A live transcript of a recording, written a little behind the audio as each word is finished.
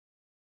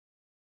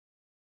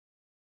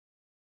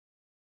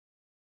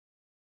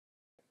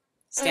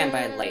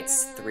Standby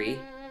lights 3.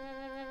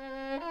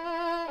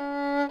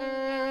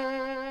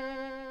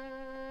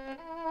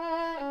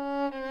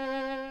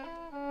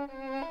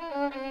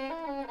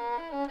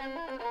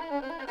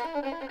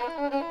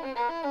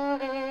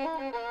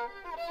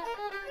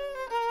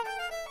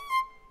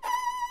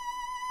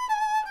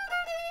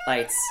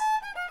 Lights.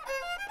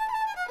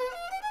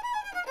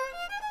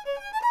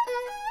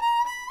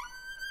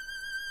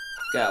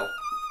 Go.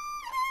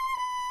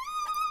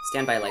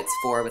 Standby lights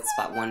 4 with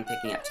spot 1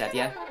 picking up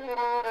Tevye.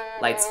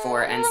 Lights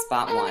 4 and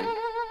spot 1.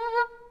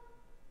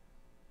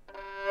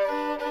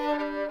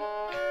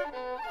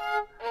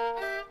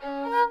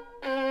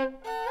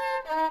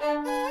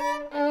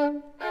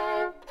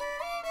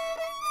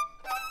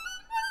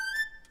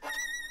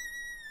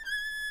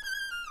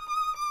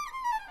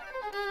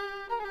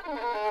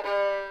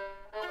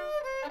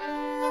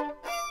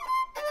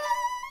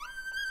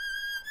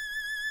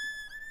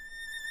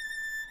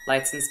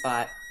 Lights and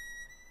spot.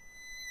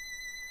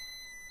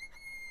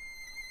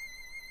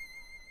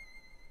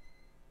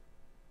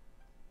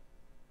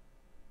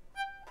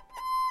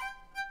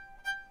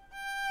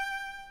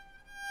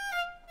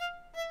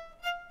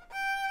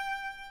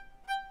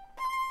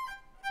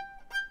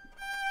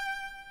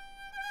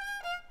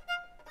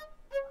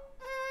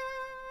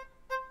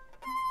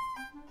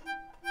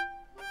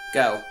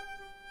 Go.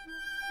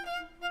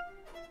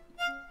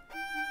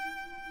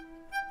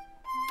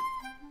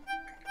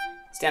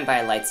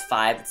 Standby lights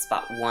 5 with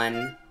spot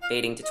 1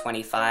 fading to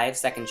 25.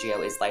 Second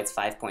geo is lights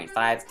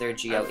 5.5. Third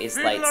geo is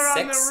lights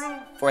 6.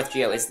 Fourth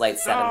geo is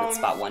lights 7 with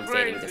spot 1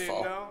 fading to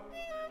full.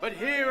 But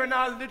here in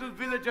our little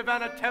village of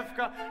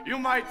Anatevka, you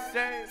might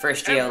say...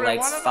 First geo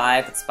lights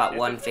 5 with spot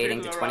 1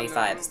 fading to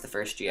 25 is the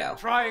first geo.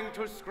 Trying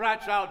to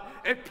scratch out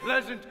a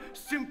pleasant,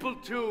 simple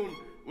tune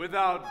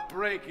without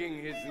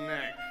breaking his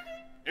neck.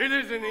 It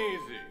isn't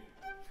easy.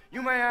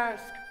 You may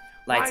ask,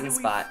 Lights why and do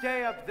spot. we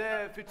stay up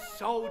there if it's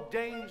so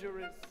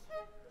dangerous?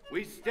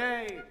 We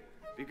stay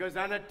because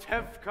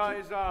Anatevka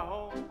is our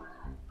home.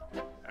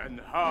 And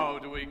how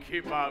do we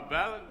keep our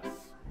balance?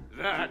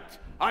 That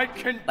I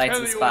can Lights tell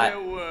and you spot. in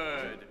a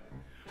word.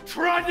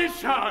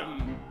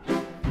 Tradition!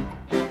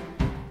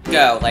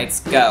 Go, lights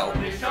go.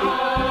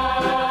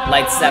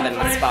 Lights 7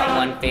 with spot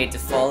 1 fade to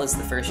full is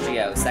the first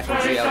geo. Second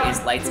geo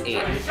is lights 8.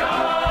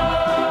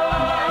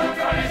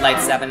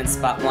 Lights 7 and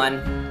spot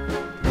 1.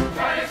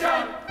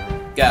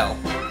 Go.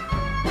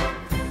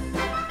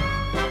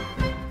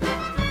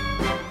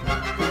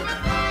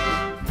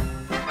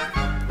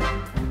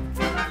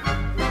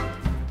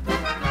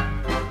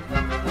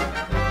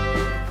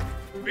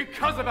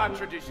 Because of our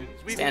traditions,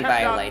 we've Standby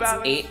kept our lights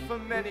balance 8. for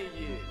many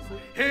years.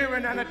 Here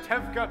in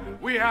Anatevka,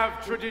 we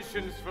have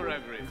traditions for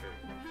everything.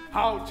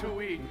 How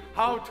to eat,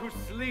 how to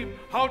sleep,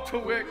 how to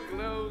wear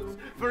clothes.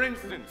 For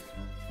instance,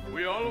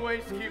 we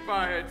always keep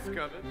our heads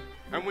covered,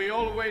 and we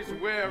always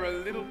wear a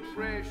little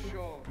prayer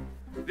shawl.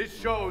 This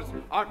shows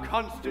our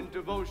constant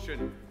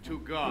devotion to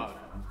God.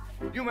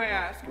 You may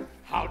ask,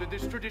 how did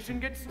this tradition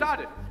get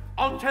started?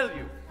 I'll tell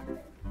you.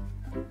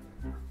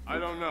 I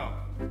don't know,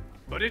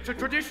 but it's a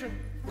tradition.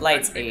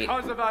 Lights and 8.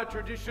 Because of our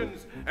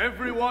traditions,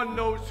 everyone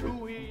knows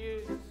who he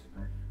is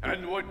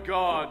and what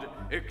God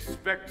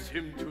expects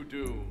him to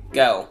do.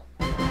 Go.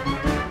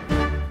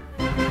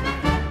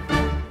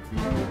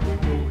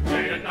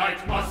 Day and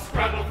night must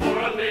scramble for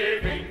a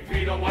living,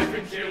 feed a wife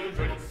and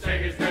children, say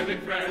his daily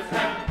prayers,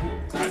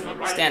 and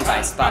right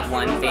Standby spot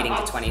 1 fading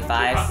to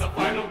 25. the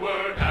final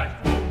word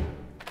at home.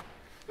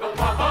 The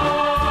Papa,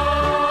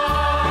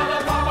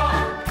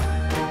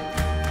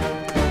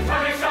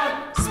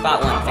 tradition,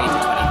 Spot 1 fade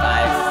to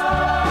 25.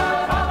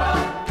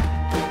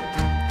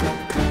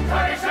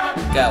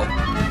 Go.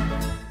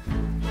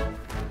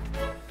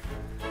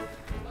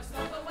 Must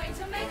know the way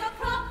to make a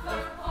proper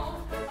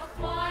home, a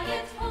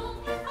quiet home,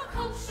 a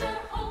kosher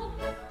home.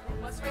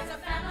 Must raise a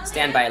family.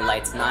 Standby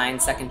lights 9.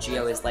 Second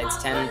geo is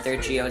lights 10.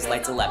 Third geo is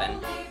lights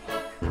 11.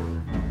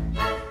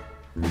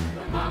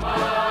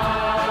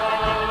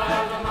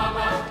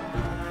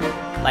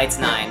 Lights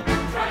 9.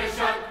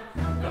 tradition,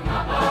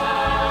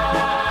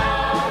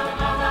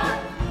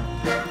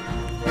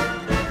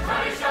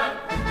 tradition.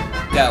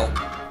 Go.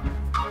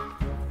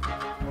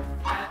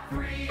 At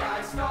 3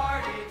 I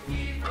started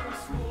Hebrew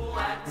school,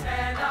 at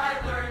 10 I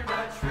learned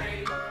a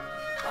trade.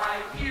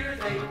 5 years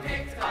they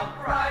picked a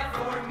bride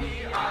for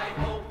me, I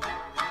hope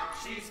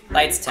she's pretty.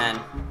 Lights 10.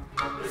 The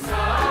sons,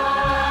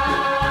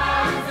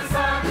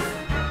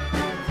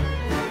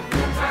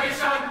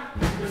 tradition,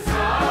 the sons,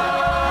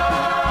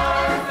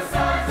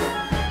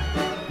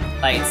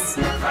 Lights.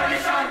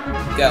 tradition.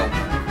 Go.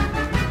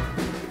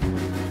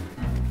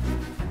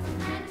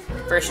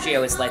 First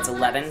geo is lights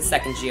 11.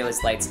 Second geo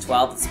is lights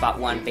 12 with spot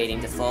 1 fading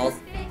to full.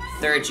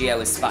 Third geo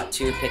is spot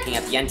 2 picking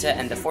up Yenta.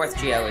 And the fourth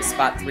geo is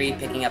spot 3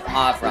 picking up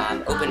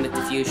Avram. Open with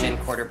diffusion,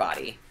 quarter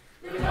body.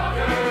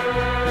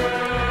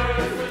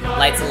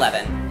 Lights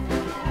 11.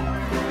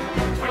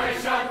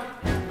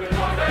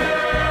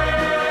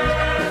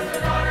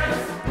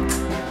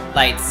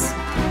 Lights.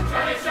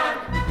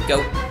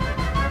 Go.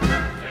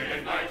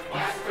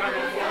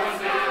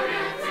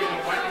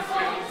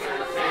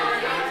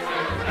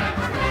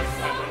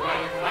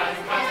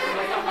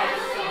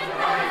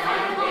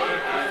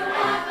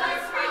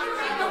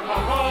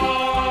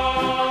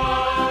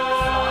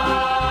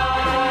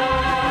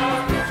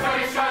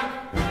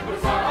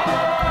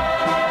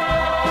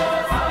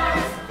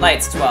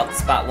 Lights 12,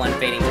 spot 1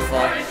 fading to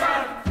full.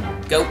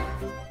 Go.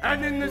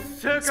 And in the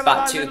circle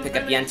Spot of 2, our pick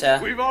up village,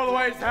 Yenta. We've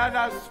always had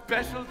our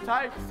special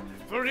types.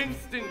 For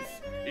instance,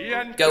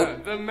 Yenta, Go.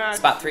 the matchmaker.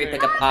 Spot 3,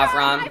 pick up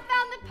Avram. I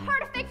found the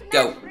perfect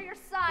Go. match for your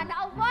son,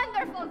 a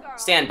wonderful girl.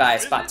 Stand by,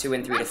 spot 2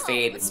 and 3 to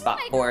fade, with spot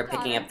 4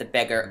 picking up the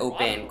beggar,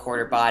 open,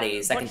 quarter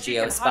body. Second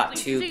Geo is spot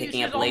 2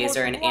 picking up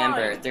laser and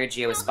amber. Third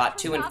Geo is spot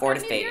 2 and 4 to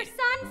fade.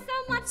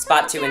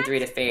 Spot 2 and 3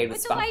 to fade,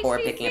 with spot 4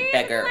 picking up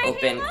beggar,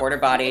 open, quarter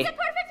body.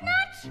 Perfect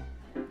match.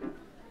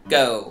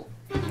 Go.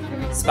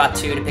 Spot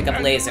 2 to pick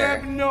up laser.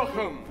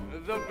 Nochum,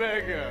 the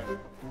beggar.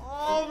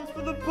 Alms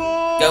for the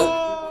poor! Go.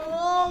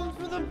 Alms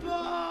for the poor!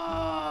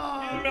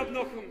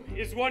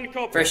 Is one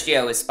copy. First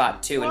Geo is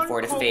spot 2 and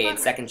 4 to fade.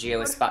 Second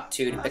Geo is spot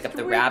 2 to pick up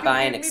the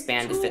rabbi and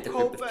expand to fit the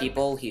group of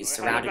people he's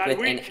surrounded with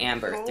in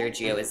amber. Third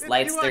Geo is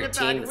lights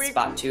 13 with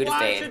spot 2 to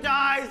fade.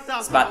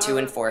 Spot 2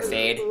 and 4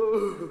 fade.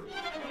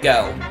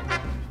 Go.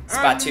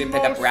 Spot 2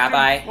 pick up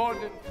rabbi.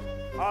 Important,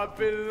 our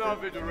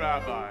beloved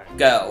rabbi.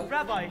 Go.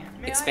 Rabbi,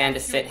 may Expand I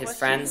to ask you fit a his question?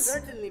 friends.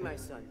 Certainly, my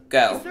son. Is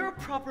Go. there a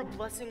proper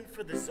blessing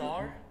for the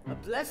Tsar? A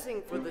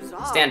blessing for the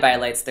Tsar? Stand by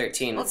lights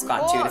 13 with Of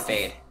spot 2 to course.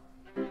 fade.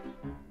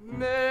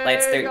 May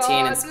Lights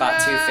 13 and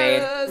spot 2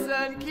 fade. God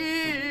bless and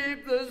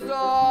keep the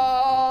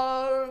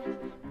Tsar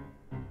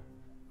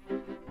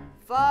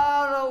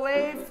far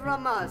away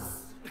from us.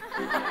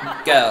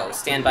 Go.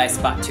 Stand by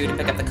spot 2 to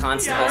pick up the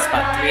constable,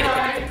 spot 3 to pick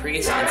up the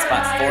priest, and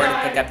spot 4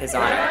 to pick up his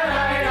honor.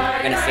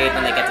 We're gonna fade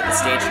when they get to the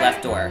stage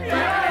left door.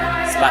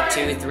 Spot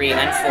 2, 3,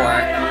 and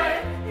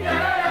 4.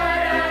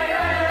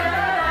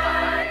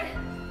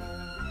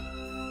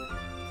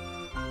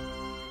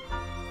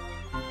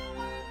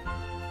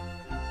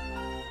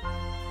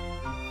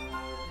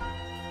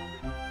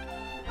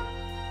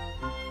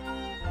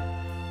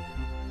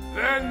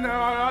 Then there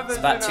are others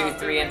Spot in 2, our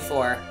 3, and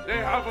village. 4. They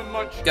have a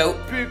much Go.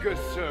 bigger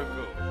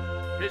circle.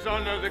 His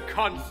Honor the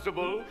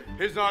Constable,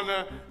 His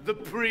Honor the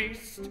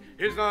Priest,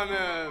 His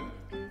Honor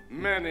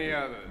many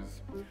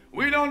others.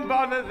 We don't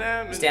bother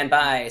them. Stand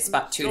by.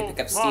 Spot 2 to So pick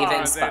up far, Steven,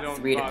 they spot don't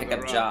 3 to pick up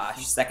bother us.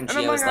 Josh. Second And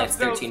Geo is among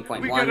lights ourselves, we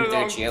 13.1, get along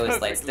third Geo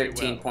is lights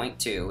perfectly well.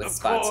 13.2, with Of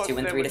spots course, 2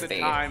 and there 3 to was a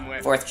fade. time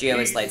when Fourth Geo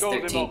he is lights sold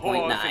him a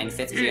horse 13.9, and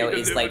fifth he Geo is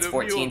delivered lights a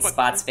 14, mule, but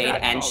spots fade,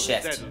 that's and all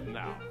shift. settled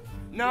Now.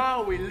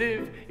 Now we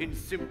live in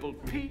simple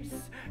peace.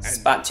 And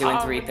Spot 2 and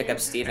 3 harmony. pick up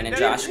Steven and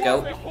there Josh. was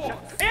Go. a horse.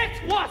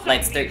 It was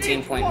Lights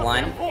 13.1.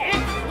 It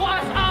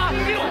was a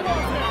mule.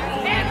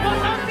 It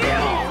was a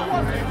mule.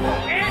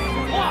 It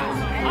was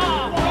a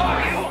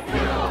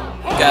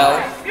Go.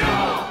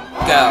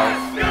 Go.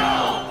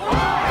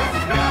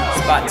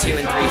 Spot 2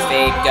 and 3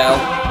 fade. Go.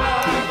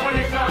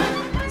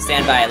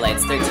 Stand by.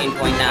 Lights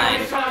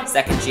 13.9.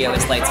 Second Geo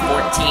is lights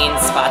 14.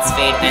 Spots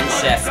fade and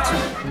shift.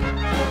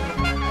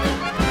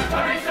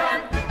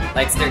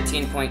 Lights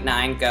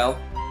 13.9. Go.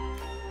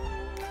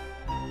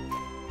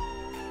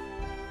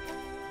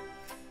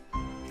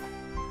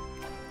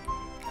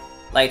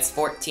 Lights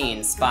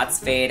 14. Spots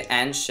fade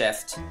and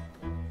shift.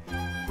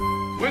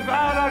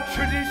 Without our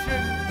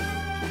tradition,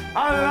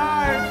 our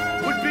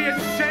lives would be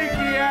as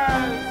shaky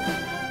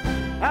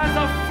as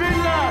a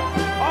fiddler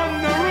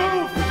on the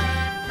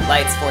roof.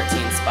 Lights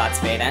 14. Spots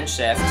fade and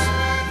shift.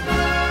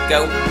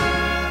 Go.